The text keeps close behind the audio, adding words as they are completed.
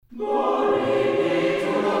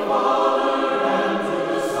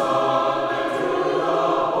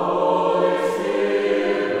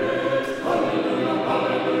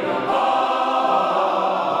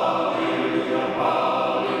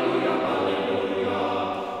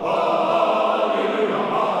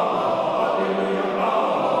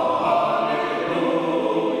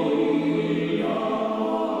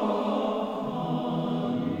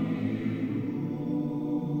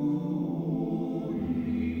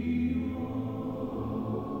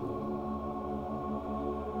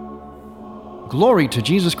Glory to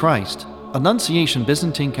Jesus Christ. Annunciation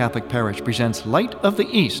Byzantine Catholic Parish presents Light of the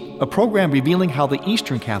East, a program revealing how the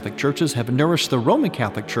Eastern Catholic Churches have nourished the Roman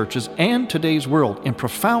Catholic Churches and today's world in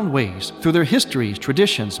profound ways through their histories,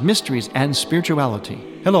 traditions, mysteries, and spirituality.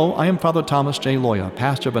 Hello, I am Father Thomas J. Loya,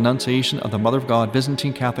 pastor of Annunciation of the Mother of God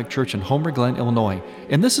Byzantine Catholic Church in Homer Glen, Illinois,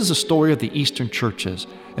 and this is a story of the Eastern Churches,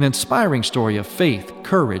 an inspiring story of faith,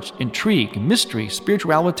 courage, intrigue, mystery,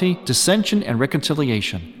 spirituality, dissension, and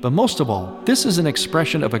reconciliation. But most of all, this is an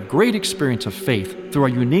expression of a great experience of faith through our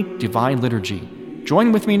unique divine liturgy.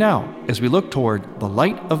 Join with me now as we look toward the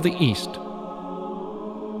Light of the East.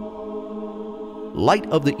 Light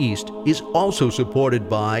of the East is also supported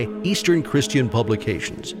by Eastern Christian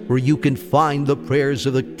Publications, where you can find the prayers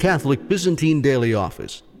of the Catholic Byzantine Daily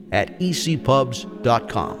Office at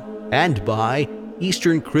ecpubs.com, and by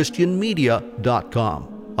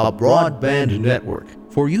EasternChristianMedia.com, a broadband network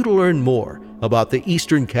for you to learn more about the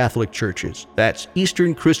Eastern Catholic Churches. That's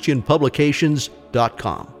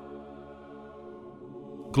EasternChristianPublications.com.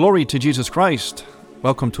 Glory to Jesus Christ.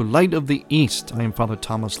 Welcome to Light of the East. I am Father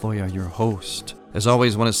Thomas Loya, your host. As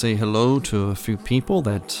always, I want to say hello to a few people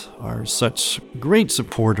that are such great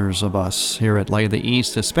supporters of us here at Light of the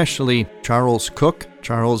East, especially Charles Cook.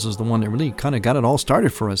 Charles is the one that really kind of got it all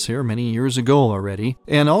started for us here many years ago already.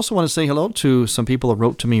 And I also want to say hello to some people that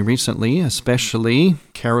wrote to me recently, especially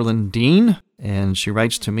Carolyn Dean. And she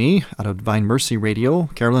writes to me out of Divine Mercy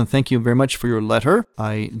Radio. Carolyn, thank you very much for your letter.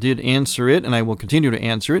 I did answer it, and I will continue to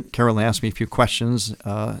answer it. Carolyn asked me a few questions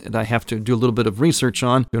that I have to do a little bit of research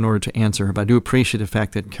on in order to answer her. But I do appreciate the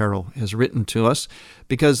fact that Carol has written to us,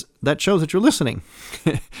 because that shows that you're listening.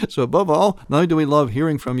 So above all, not only do we love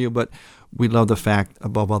hearing from you, but we love the fact,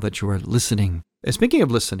 above all, that you are listening. Speaking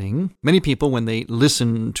of listening, many people, when they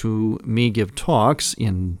listen to me give talks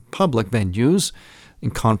in public venues, in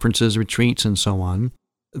conferences, retreats, and so on,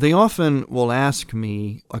 they often will ask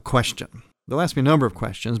me a question. They'll ask me a number of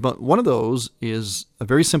questions, but one of those is a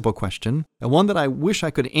very simple question, and one that I wish I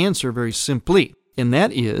could answer very simply, and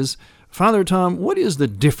that is, Father Tom, what is the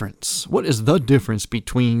difference? What is the difference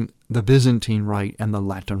between the Byzantine Rite and the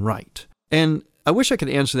Latin Rite? And I wish I could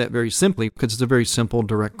answer that very simply, because it's a very simple,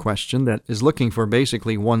 direct question that is looking for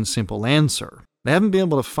basically one simple answer. I haven't been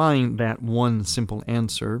able to find that one simple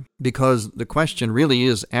answer, because the question really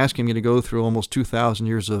is asking me to go through almost 2,000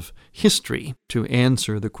 years of history to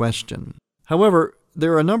answer the question. However,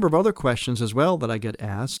 there are a number of other questions as well that I get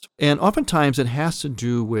asked, and oftentimes it has to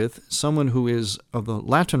do with someone who is of the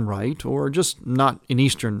Latin Rite or just not an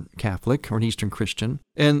Eastern Catholic or an Eastern Christian,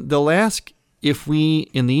 and they'll ask if we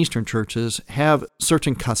in the Eastern churches have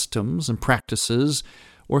certain customs and practices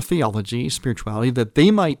or theology, spirituality, that they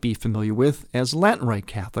might be familiar with as Latin Rite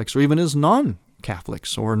Catholics, or even as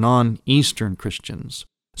non-Catholics or non-Eastern Christians.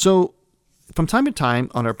 So, from time to time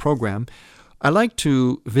on our program, I like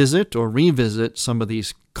to visit or revisit some of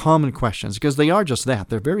these common questions, because they are just that.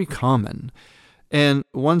 They're very common, and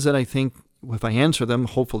ones that I think, if I answer them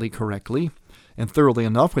hopefully correctly and thoroughly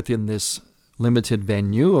enough within this limited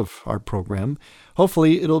venue of our program,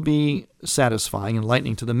 hopefully it'll be satisfying and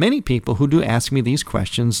enlightening to the many people who do ask me these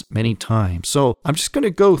questions many times. So I'm just going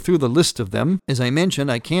to go through the list of them. As I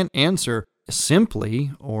mentioned, I can't answer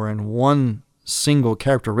simply or in one single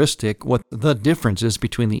characteristic what the difference is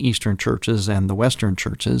between the Eastern churches and the Western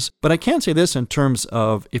churches, but I can say this in terms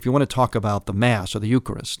of if you want to talk about the Mass or the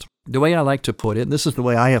Eucharist. The way I like to put it, and this is the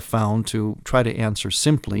way I have found to try to answer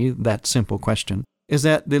simply that simple question, is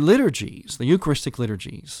that the liturgies, the Eucharistic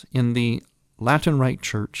liturgies in the Latin Rite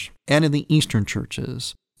Church and in the Eastern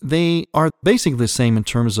churches, they are basically the same in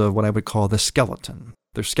terms of what I would call the skeleton,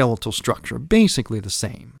 their skeletal structure, basically the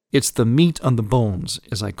same. It's the meat on the bones,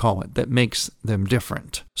 as I call it, that makes them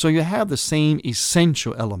different. So you have the same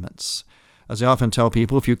essential elements. As I often tell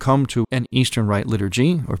people, if you come to an Eastern Rite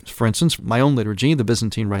liturgy, or for instance, my own liturgy, the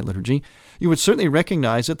Byzantine Rite liturgy, you would certainly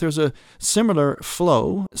recognize that there's a similar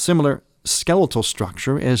flow, similar skeletal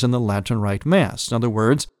structure as in the Latin Rite Mass. In other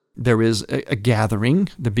words, there is a gathering.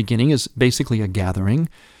 The beginning is basically a gathering.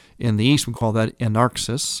 In the East, we call that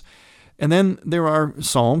anarxis. And then there are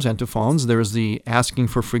psalms, antiphons. There is the asking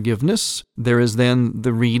for forgiveness. There is then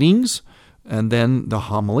the readings, and then the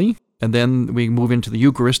homily. And then we move into the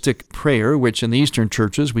Eucharistic prayer, which in the Eastern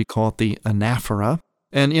churches we call it the anaphora.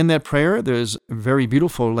 And in that prayer, there's very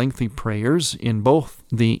beautiful, lengthy prayers in both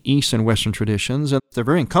the East and Western traditions. And they're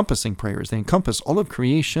very encompassing prayers. They encompass all of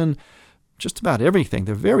creation, just about everything.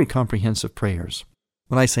 They're very comprehensive prayers.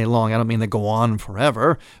 When I say long, I don't mean they go on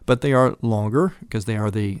forever, but they are longer because they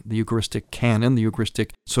are the Eucharistic canon, the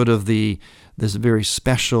Eucharistic sort of this very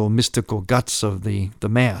special mystical guts of the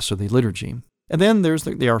Mass or the liturgy. And then there's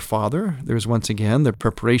the Our Father. There's once again the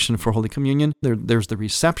preparation for Holy Communion. There's the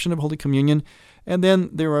reception of Holy Communion. And then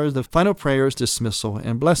there are the final prayers, dismissal,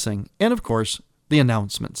 and blessing. And of course, the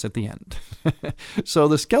announcements at the end. So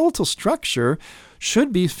the skeletal structure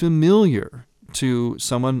should be familiar to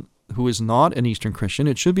someone who is not an Eastern Christian.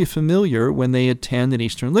 It should be familiar when they attend an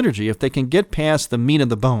Eastern liturgy. If they can get past the meat and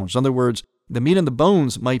the bones. In other words, the meat and the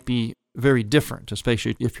bones might be very different,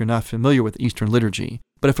 especially if you're not familiar with Eastern liturgy.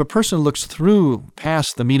 But if a person looks through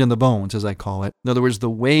past the meat and the bones, as I call it, in other words, the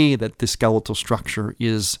way that the skeletal structure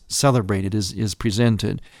is celebrated, is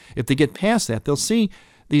presented, if they get past that, they'll see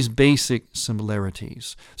these basic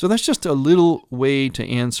similarities. So that's just a little way to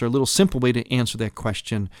answer, a little simple way to answer that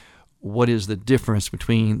question. What is the difference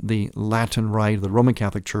between the Latin Rite of the Roman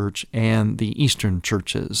Catholic Church and the Eastern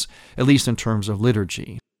churches, at least in terms of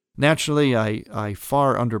liturgy? Naturally, I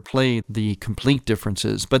far underplay the complete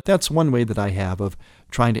differences, but that's one way that I have of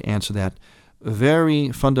trying to answer that very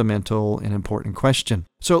fundamental and important question.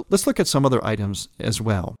 So let's look at some other items as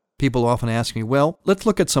well. People often ask me, well, let's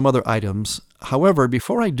look at some other items. However,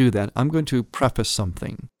 before I do that, I'm going to preface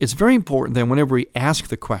something. It's very important that whenever we ask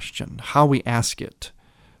the question, how we ask it,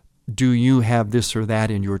 do you have this or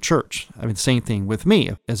that in your church? I mean, the same thing with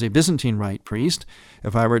me. As a Byzantine Rite priest,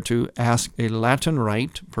 if I were to ask a Latin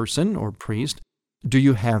Rite person or priest, do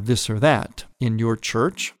you have this or that in your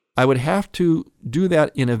church? I would have to do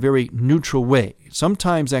that in a very neutral way.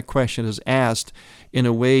 Sometimes that question is asked in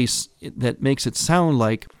a way that makes it sound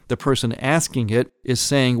like the person asking it is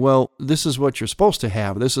saying, well, this is what you're supposed to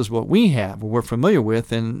have. This is what we have, we're familiar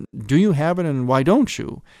with, and do you have it and why don't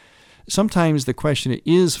you? Sometimes the question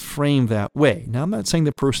is framed that way. Now, I'm not saying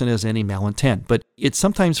the person has any malintent, but it's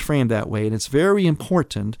sometimes framed that way, and it's very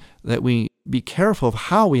important that we be careful of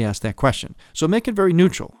how we ask that question. So make it very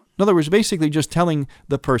neutral. In other words, basically just telling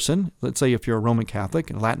the person, let's say if you're a Roman Catholic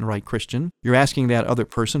and Latin Rite Christian, you're asking that other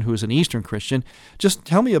person who is an Eastern Christian, just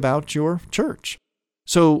tell me about your church.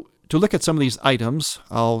 So to look at some of these items,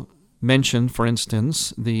 I'll mention, for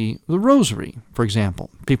instance, the rosary, for example.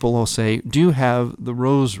 People will say, do you have the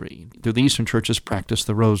rosary? Do the Eastern churches practice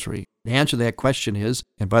the rosary? The answer to that question is,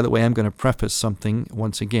 and by the way, I'm going to preface something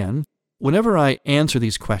once again. Whenever I answer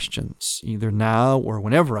these questions, either now or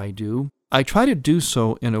whenever I do, I try to do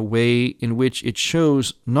so in a way in which it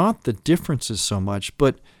shows not the differences so much,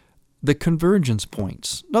 but the convergence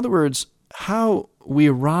points. In other words, how we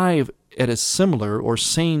arrive at a similar or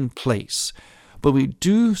same place, but we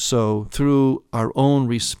do so through our own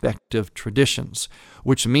respective traditions,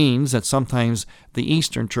 which means that sometimes the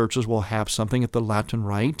Eastern churches will have something that the Latin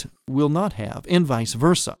Rite will not have, and vice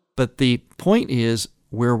versa. But the point is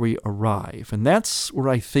where we arrive, and that's where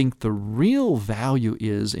I think the real value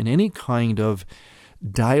is in any kind of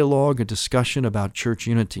dialogue or discussion about church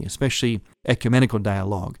unity, especially ecumenical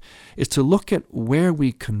dialogue, is to look at where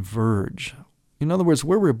we converge. In other words,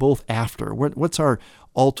 where we're both after, what's our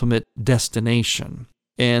ultimate destination.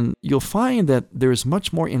 And you'll find that there's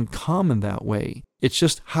much more in common that way. It's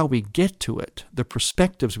just how we get to it, the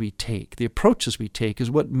perspectives we take, the approaches we take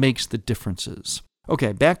is what makes the differences.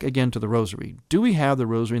 Okay, back again to the rosary. Do we have the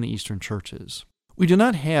rosary in the Eastern churches? We do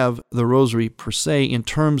not have the rosary per se in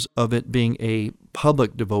terms of it being a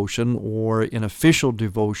public devotion or an official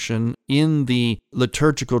devotion in the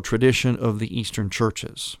liturgical tradition of the Eastern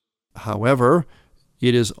churches. However,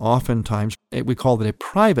 it is oftentimes, we call it a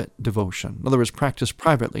private devotion. In other words, practiced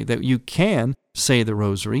privately, that you can say the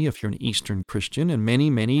rosary if you're an Eastern Christian, and many,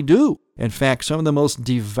 many do. In fact, some of the most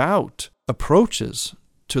devout approaches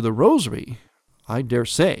to the rosary, I dare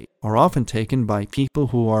say, are often taken by people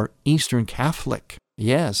who are Eastern Catholic.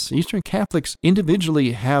 Yes, Eastern Catholics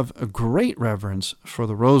individually have a great reverence for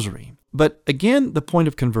the rosary. But again, the point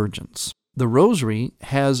of convergence. The rosary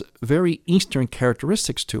has very Eastern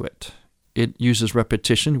characteristics to it. It uses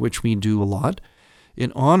repetition, which we do a lot.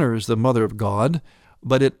 It honors the Mother of God,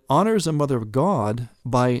 but it honors the Mother of God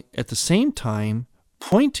by, at the same time,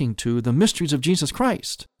 pointing to the mysteries of Jesus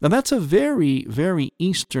Christ. Now, that's a very, very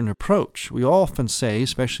Eastern approach. We often say,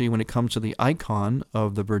 especially when it comes to the icon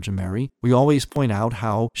of the Virgin Mary, we always point out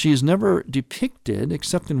how she is never depicted,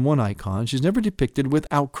 except in one icon, she's never depicted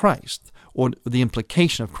without Christ, or the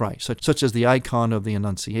implication of Christ, such as the icon of the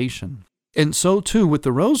Annunciation. And so, too, with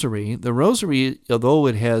the Rosary, although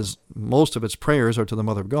it has most of its prayers are to the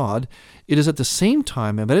Mother of God, it is at the same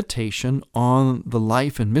time a meditation on the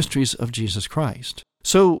life and mysteries of Jesus Christ.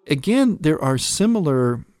 So, again, there are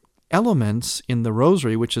similar elements in the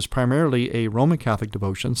Rosary, which is primarily a Roman Catholic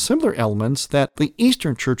devotion, similar elements that the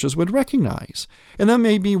Eastern churches would recognize. And that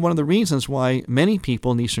may be one of the reasons why many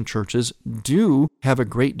people in Eastern churches do have a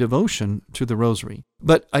great devotion to the Rosary.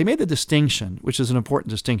 But I made the distinction, which is an important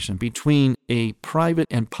distinction, between a private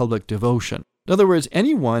and public devotion. In other words,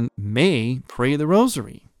 anyone may pray the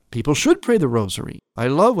Rosary. People should pray the Rosary. I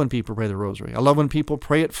love when people pray the Rosary. I love when people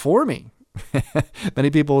pray it for me. Many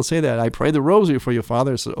people will say that. I pray the Rosary for you,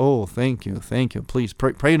 Father. I say, oh, thank you. Please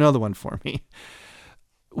pray another one for me.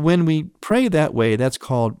 When we pray that way, that's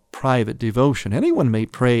called private devotion. Anyone may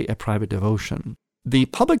pray a private devotion. The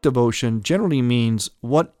public devotion generally means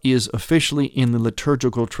what is officially in the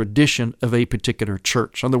liturgical tradition of a particular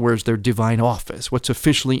church. In other words, their divine office, what's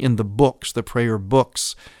officially in the books, the prayer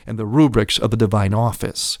books, and the rubrics of the divine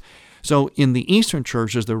office. So in the Eastern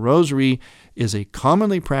churches, the Rosary is a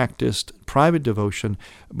commonly practiced private devotion,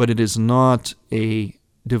 but it is not a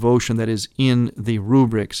devotion that is in the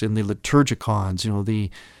rubrics, in the liturgicons,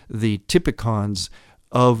 the typicons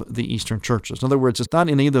of the Eastern churches. In other words, it's not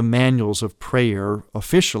in any of the manuals of prayer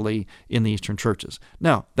officially in the Eastern churches.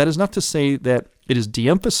 Now, that is not to say that it is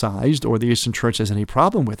de-emphasized or the Eastern Church has any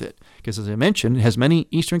problem with it, because as I mentioned, it has many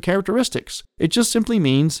Eastern characteristics. It just simply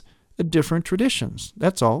means different traditions.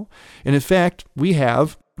 That's all. And in fact, we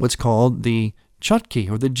have what's called the Chutki,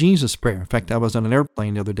 or the Jesus Prayer. In fact, I was on an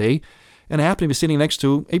airplane the other day, and I happened to be sitting next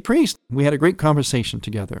to a priest. We had a great conversation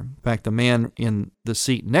together. In fact, the man in the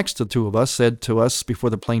seat next to the two of us said to us before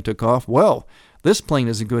the plane took off, well, this plane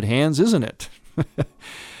is in good hands, isn't it?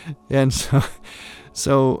 And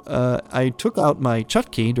so I took out my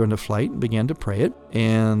Chutki during the flight and began to pray it,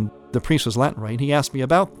 and the priest was Latin, right? He asked me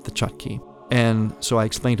about the Chutki. And so I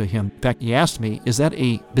explained to him. In fact, he asked me, is that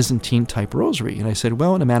a Byzantine-type rosary? And I said,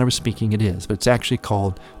 well, in a manner of speaking, it is. But it's actually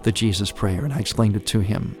called the Jesus Prayer. And I explained it to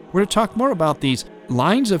him. We're going to talk more about these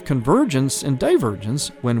lines of convergence and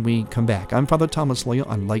divergence when we come back. I'm Father Thomas Loya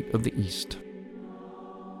on Light of the East.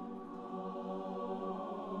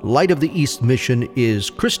 Light of the East mission is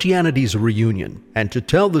Christianity's reunion. And to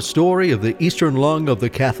tell the story of the Eastern lung of the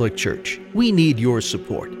Catholic Church, we need your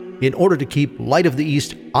support. In order to keep Light of the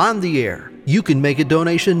East on the air, you can make a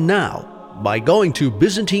donation now by going to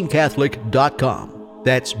ByzantineCatholic.com.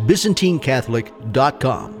 That's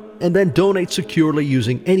ByzantineCatholic.com. And then donate securely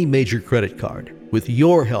using any major credit card. With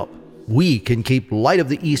your help, we can keep Light of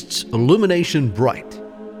the East's illumination bright.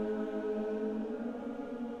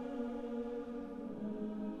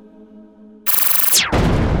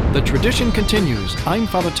 The tradition continues. I'm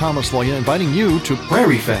Father Thomas Loya, inviting you to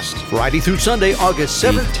Prairie Fest. Friday through Sunday, August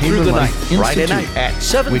 7th through the 9th. Friday night at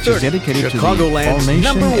 7:30. Which is dedicated Chicagoland's to the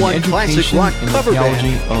 #1 classic rock cover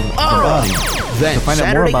band, Aura. Then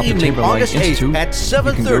Saturday evening, August 8th at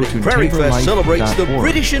 7:30, Prairie Fest celebrates the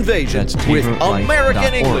British invasion with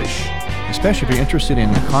American English. Especially if you're interested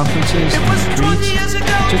in conferences and retreats,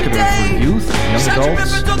 particularly for youth, young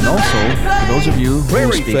adults, and also for those of you who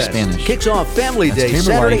Prairie speak Fest Spanish. Kicks off Family Day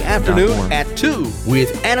Saturday afternoon at 2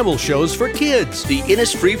 with animal shows for kids, the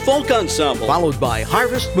Innisfree Folk Ensemble, followed by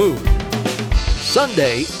Harvest Moon.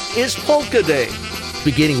 Sunday is Polka Day,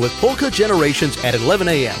 beginning with Polka Generations at 11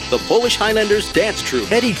 a.m., the Polish Highlanders Dance Troupe,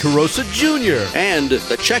 Eddie Carosa Jr., and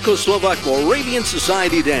the Czechoslovak Moravian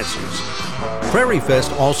Society Dancers. Prairie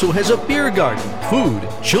Fest also has a beer garden, food,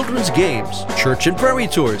 children's games, church and prairie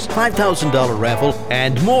tours, $5,000 raffle,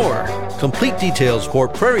 and more. Complete details for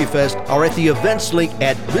Prairie Fest are at the events link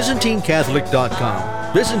at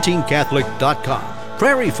ByzantineCatholic.com. ByzantineCatholic.com.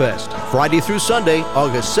 Prairie Fest, Friday through Sunday,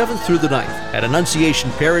 August 7th through the 9th, at Annunciation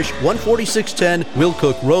Parish, 14610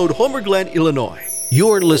 Wilcook Road, Homer Glen, Illinois.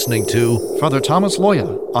 You're listening to Father Thomas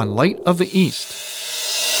Loya on Light of the East.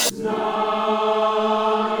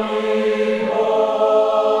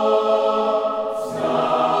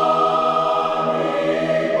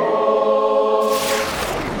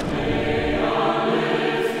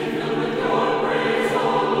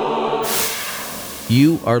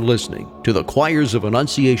 You are listening to the choirs of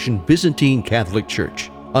Annunciation Byzantine Catholic Church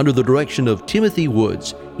under the direction of Timothy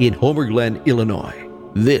Woods in Homer Glen, Illinois.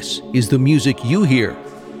 This is the music you hear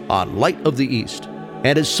on Light of the East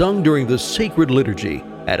and is sung during the sacred liturgy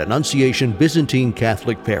at Annunciation Byzantine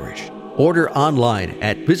Catholic Parish. Order online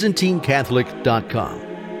at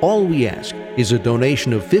ByzantineCatholic.com. All we ask is a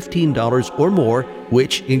donation of $15 or more,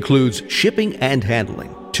 which includes shipping and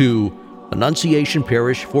handling, to Annunciation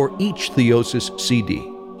Parish for each Theosis CD.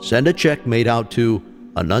 Send a check made out to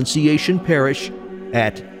Annunciation Parish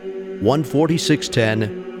at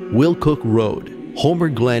 14610 Wilcook Road, Homer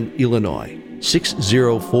Glen, Illinois,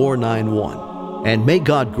 60491. And may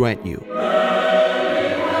God grant you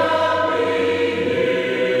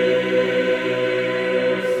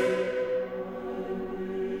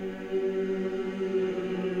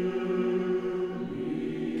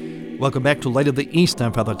Welcome back to Light of the East.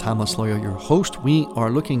 I'm Father Thomas Loya, your host. We are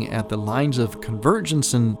looking at the lines of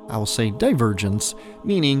convergence and, I will say, divergence,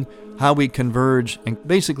 meaning how we converge and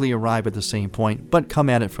basically arrive at the same point, but come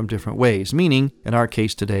at it from different ways, meaning, in our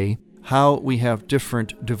case today, how we have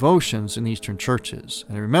different devotions in Eastern churches.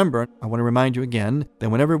 And remember, I want to remind you again that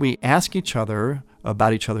whenever we ask each other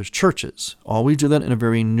about each other's churches, always do that in a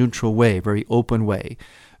very neutral way, very open way.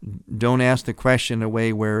 Don't ask the question in a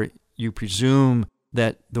way where you presume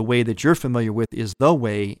that the way that you're familiar with is the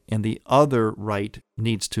way and the other rite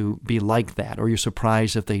needs to be like that, or you're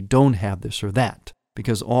surprised if they don't have this or that.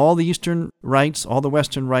 Because all the Eastern rites, all the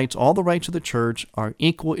Western rites, all the rites of the church are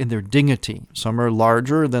equal in their dignity. Some are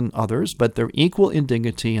larger than others, but they're equal in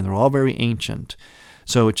dignity and they're all very ancient.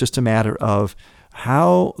 So it's just a matter of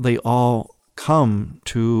how they all come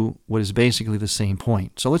to what is basically the same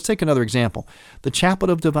point. So let's take another example. The Chaplet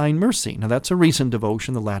of Divine Mercy. Now that's a recent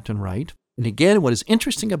devotion, the Latin Rite. And again, what is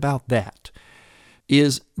interesting about that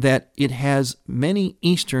is that it has many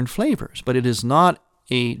Eastern flavors, but it is not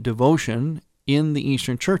a devotion in the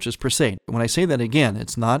Eastern churches per se. When I say that again,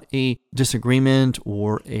 it's not a disagreement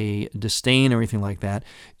or a disdain or anything like that.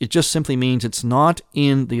 It just simply means it's not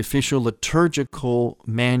in the official liturgical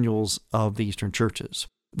manuals of the Eastern churches.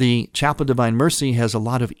 The Chaplet of Divine Mercy has a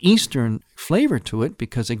lot of Eastern flavor to it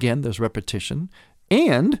because, again, there's repetition,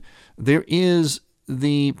 and there is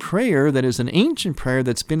the prayer that is an ancient prayer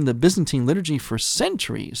that's been in the Byzantine liturgy for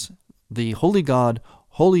centuries. The Holy God,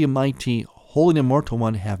 Holy and Mighty, Holy and Immortal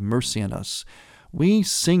One, have mercy on us. We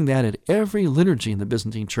sing that at every liturgy in the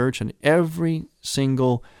Byzantine Church and every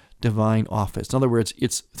single divine office. In other words,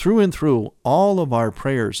 it's through and through all of our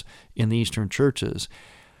prayers in the Eastern churches.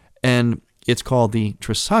 And it's called the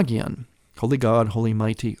Trisagion. Holy God, Holy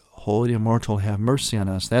Mighty, Holy and Immortal, have mercy on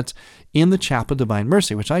us. That's in the Chaplet of Divine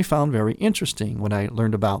Mercy, which I found very interesting when I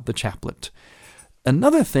learned about the chaplet.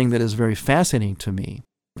 Another thing that is very fascinating to me,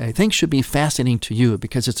 I think should be fascinating to you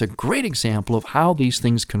because it's a great example of how these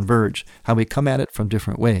things converge, how we come at it from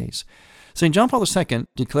different ways. St. John Paul II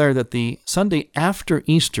declared that the Sunday after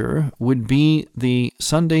Easter would be the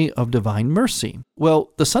Sunday of Divine Mercy.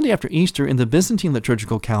 Well, the Sunday after Easter in the Byzantine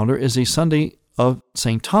liturgical calendar is a Sunday of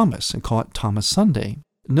St. Thomas, and call it Thomas Sunday.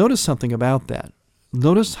 Notice something about that.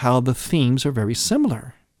 Notice how the themes are very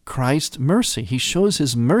similar. Christ's mercy. He shows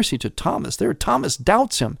his mercy to Thomas. There, Thomas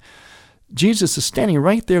doubts him. Jesus is standing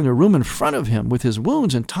right there in the room in front of him with his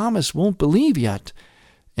wounds, and Thomas won't believe yet.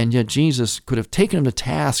 And yet Jesus could have taken him to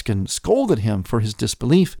task and scolded him for his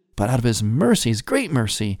disbelief. But out of his mercy, his great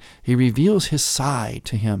mercy, he reveals his side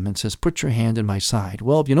to him and says, "Put your hand in my side."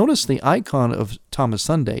 Well, if you notice the icon of Thomas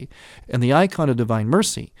Sunday and the icon of Divine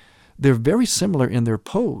Mercy, they're very similar in their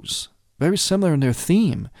pose, very similar in their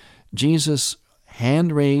theme. Jesus,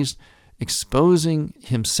 hand raised, exposing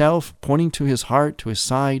himself, pointing to his heart, to his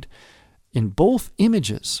side, in both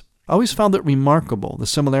images. I always found it remarkable, the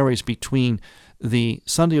similarities between the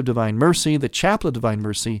Sunday of Divine Mercy, the Chaplet of Divine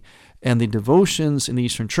Mercy, and the devotions in the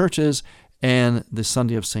Eastern churches, and the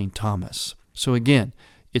Sunday of St. Thomas. So again,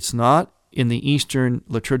 it's not in the Eastern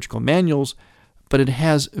liturgical manuals, but it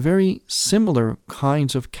has very similar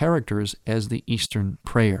kinds of characters as the Eastern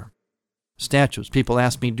prayer. Statues. People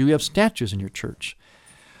ask me, do you have statues in your church?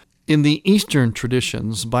 In the Eastern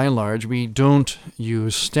traditions, by and large, we don't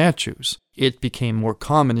use statues. It became more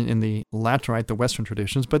common in the Latin Rite, the Western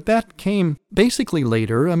traditions, but that came basically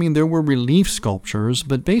later. I mean, there were relief sculptures,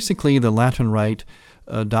 but basically the Latin Rite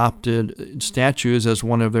adopted statues as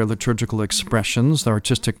one of their liturgical expressions, their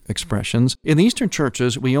artistic expressions. In the Eastern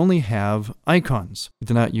churches, we only have icons. We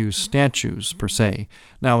do not use statues per se.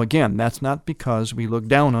 Now again, that's not because we look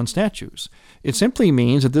down on statues. It simply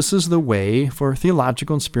means that this is the way, for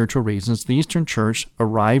theological and spiritual reasons, the Eastern Church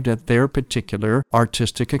arrived at their particular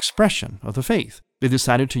artistic expression of the faith. They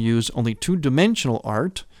decided to use only two-dimensional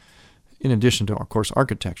art, in addition to, of course,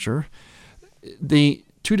 architecture. The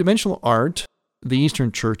two-dimensional art, the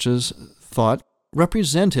Eastern churches thought,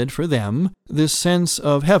 represented for them this sense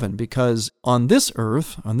of heaven, because on this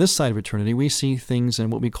earth, on this side of eternity, we see things in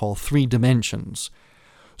what we call three dimensions.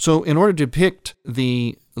 So in order to depict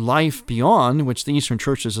the life beyond, which the Eastern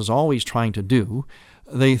Churches is always trying to do,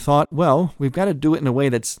 they thought, well, we've got to do it in a way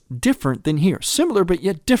that's different than here. Similar, but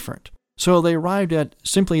yet different. So they arrived at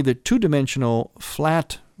simply the two-dimensional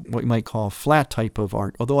flat, what you might call flat type of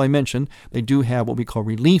art. Although I mentioned they do have what we call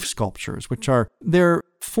relief sculptures, which are, they're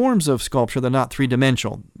forms of sculpture that are not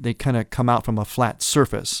three-dimensional. They kind of come out from a flat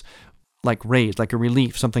surface, like raised, like a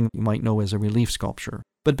relief, something you might know as a relief sculpture.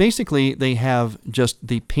 But basically, they have just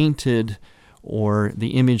the painted or the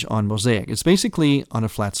image on mosaic. It's basically on a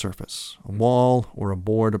flat surface, a wall or a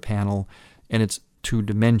board or panel, and it's two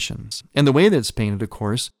dimensions. And the way that it's painted, of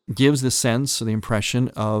course, gives the sense or the impression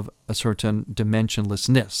of a certain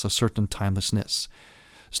dimensionlessness, a certain timelessness.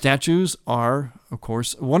 Statues are, of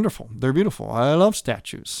course, wonderful. They're beautiful. I love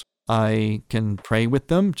statues. I can pray with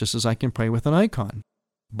them just as I can pray with an icon.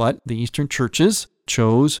 But the Eastern churches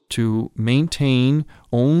chose to maintain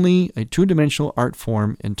only a two-dimensional art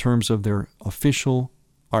form in terms of their official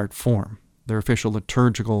art form, their official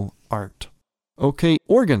liturgical art. Okay,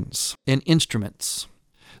 organs and instruments.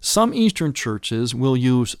 Some Eastern churches will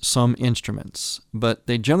use some instruments, but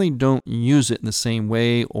they generally don't use it in the same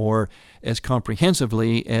way or as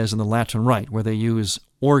comprehensively as in the Latin Rite, where they use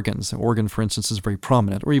organs. The organ, for instance, is very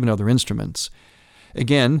prominent, or even other instruments.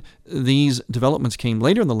 Again, these developments came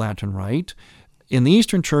later in the Latin Rite. In the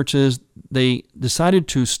Eastern churches, they decided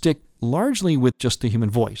to stick largely with just the human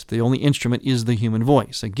voice. The only instrument is the human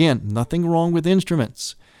voice. Again, nothing wrong with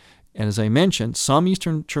instruments. And as I mentioned, some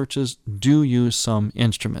Eastern churches do use some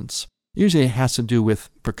instruments. Usually it has to do with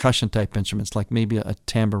percussion-type instruments, like maybe a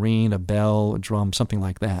tambourine, a bell, a drum, something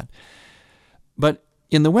like that. But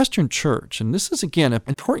in the Western Church, and this is, again, an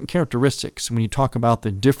important characteristic when you talk about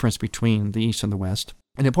the difference between the East and the West,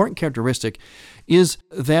 an important characteristic is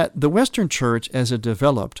that the Western Church, as it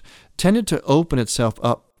developed, tended to open itself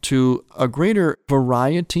up to a greater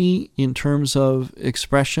variety in terms of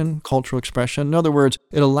expression, cultural expression. In other words,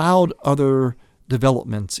 it allowed other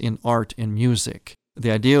developments in art and music.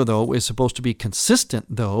 The idea, though, is supposed to be consistent,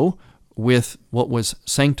 though, with what was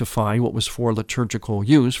sanctified, what was for liturgical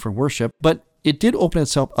use, for worship, but it did open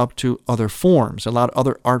itself up to other forms, allowed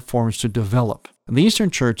other art forms to develop. In the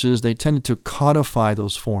Eastern churches, they tended to codify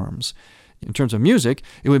those forms. In terms of music,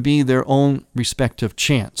 it would be their own respective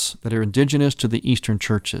chants that are indigenous to the Eastern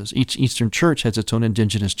churches. Each Eastern church has its own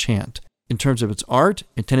indigenous chant. In terms of its art,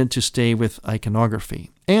 it tended to stay with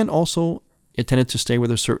iconography. And also, it tended to stay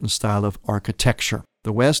with a certain style of architecture.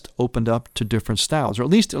 The West opened up to different styles, or at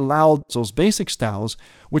least allowed those basic styles,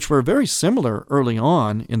 which were very similar early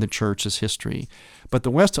on in the church's history. But the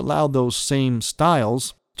West allowed those same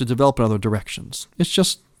styles to develop in other directions. It's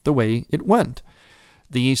just the way it went.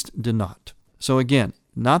 The East did not. So again,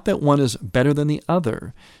 not that one is better than the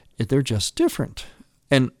other. They're just different.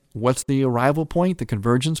 And what's the arrival point, the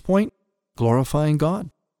convergence point? Glorifying God,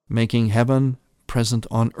 making heaven present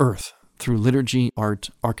on earth through liturgy, art,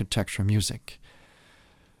 architecture, music.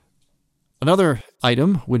 Another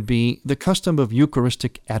item would be the custom of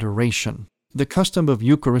Eucharistic adoration. The custom of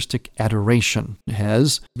Eucharistic adoration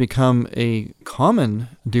has become a common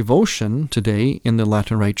devotion today in the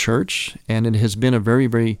Latin Rite Church, and it has been a very,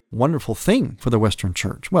 very wonderful thing for the Western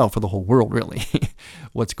Church. Well, for the whole world, really.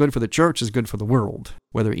 What's good for the Church is good for the world,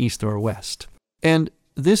 whether East or West. And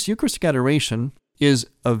this Eucharistic adoration is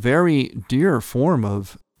a very dear form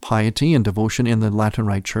of piety and devotion in the Latin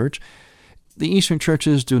Rite Church. The Eastern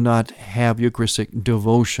churches do not have Eucharistic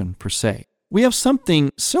devotion per se. We have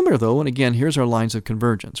something similar, though, and again, here's our lines of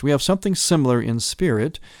convergence. We have something similar in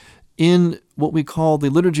spirit in what we call the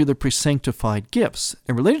liturgy of the presanctified gifts.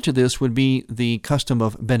 And related to this would be the custom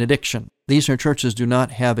of benediction. The Eastern churches do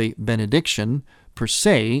not have a benediction per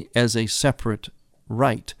se as a separate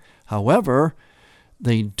rite. However,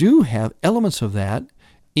 they do have elements of that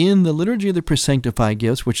in the liturgy of the presanctified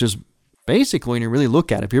gifts, which is basically, when you really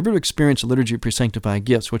look at it, if you ever experienced the liturgy of presanctified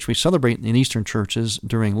gifts, which we celebrate in Eastern churches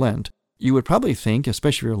during Lent, you would probably think,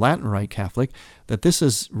 especially if you're a Latin Rite Catholic, that this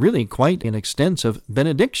is really quite an extensive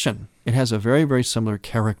benediction. It has a very, very similar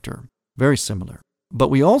character, very similar.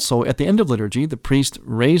 But we also, at the end of liturgy, the priest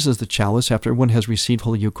raises the chalice after everyone has received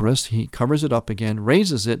Holy Eucharist. He covers it up again,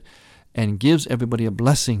 raises it, and gives everybody a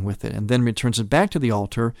blessing with it, and then returns it back to the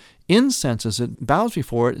altar, incenses it, bows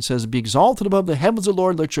before it, and says, "Be exalted above the heavens, O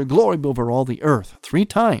Lord, let your glory be over all the earth." 3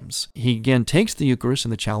 times. He again takes the Eucharist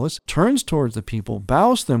and the chalice, turns towards the people,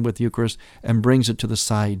 bows them with the Eucharist, and brings it to the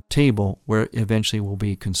side table where it eventually will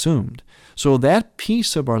be consumed. So that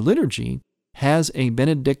piece of our liturgy has a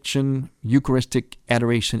benediction, Eucharistic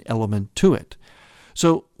adoration element to it.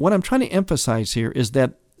 So what I'm trying to emphasize here is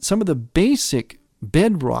that some of the basic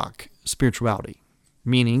bedrock spirituality,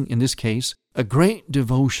 meaning, in this case, a great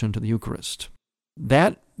devotion to the Eucharist.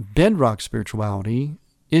 That bedrock spirituality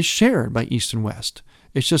is shared by East and West.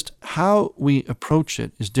 It's just how we approach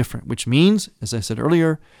it is different, which means, as I said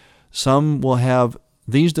earlier, some will have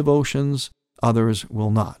these devotions, others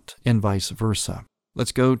will not, and vice versa.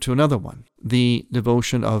 Let's go to another one, the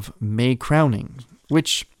devotion of May crowning,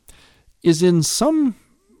 which is in some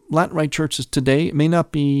Latin Rite churches today. It may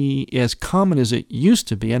not be as common as it used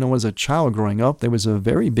to be. I know as a child growing up, there was a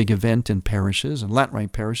very big event in parishes and Latin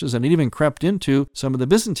Rite parishes, and it even crept into some of the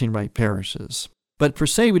Byzantine Rite parishes. But per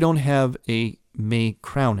se, we don't have a May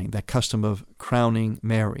crowning, that custom of crowning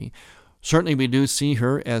Mary. Certainly we do see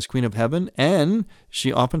her as Queen of Heaven, and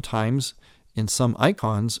she oftentimes, in some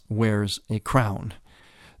icons, wears a crown.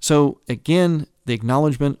 So again, the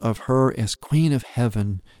acknowledgement of her as Queen of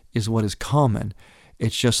Heaven is what is common.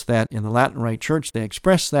 It's just that in the Latin Rite Church, they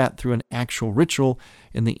express that through an actual ritual.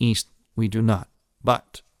 In the East, we do not.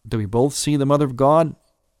 But do we both see the Mother of God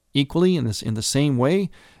equally in the same way?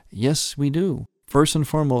 Yes, we do. First and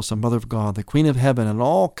foremost, the Mother of God, the Queen of Heaven, and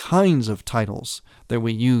all kinds of titles that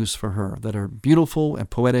we use for her that are beautiful and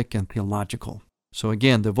poetic and theological. So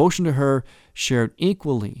again, devotion to her shared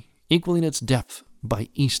equally in its depth by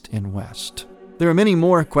East and West. There are many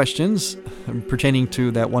more questions pertaining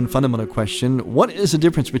to that one fundamental question: what is the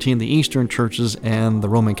difference between the Eastern churches and the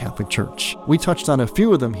Roman Catholic Church? We touched on a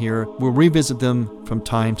few of them here. We'll revisit them from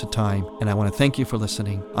time to time, and I want to thank you for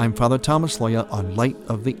listening. I'm Father Thomas Loya on Light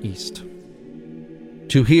of the East.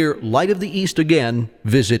 To hear Light of the East again,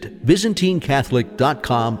 visit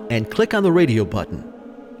ByzantineCatholic.com and click on the radio button.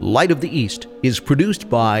 Light of the East is produced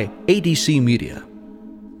by ADC Media.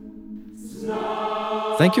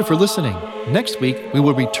 Thank you for listening. Next week, we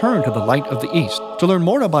will return to the Light of the East. To learn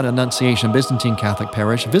more about Annunciation Byzantine Catholic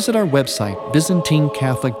Parish, visit our website,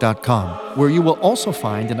 ByzantineCatholic.com, where you will also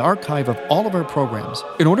find an archive of all of our programs.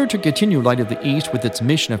 In order to continue Light of the East with its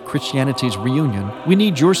mission of Christianity's reunion, we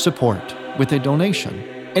need your support with a donation.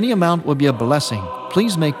 Any amount will be a blessing.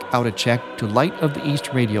 Please make out a check to Light of the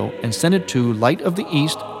East Radio and send it to Light of the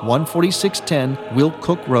East, 14610 Will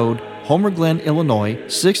Cook Road, Homer Glen, Illinois,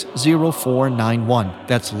 60491.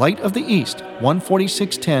 That's Light of the East,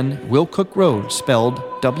 14610 Will Cook Road, spelled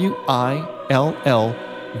WILL-COOK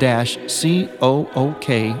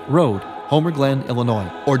Road, Homer Glen,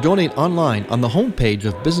 Illinois. Or donate online on the homepage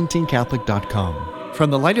of ByzantineCatholic.com. From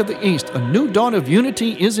the Light of the East, a new dawn of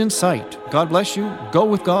unity is in sight. God bless you, go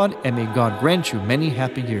with God, and may God grant you many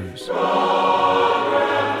happy years.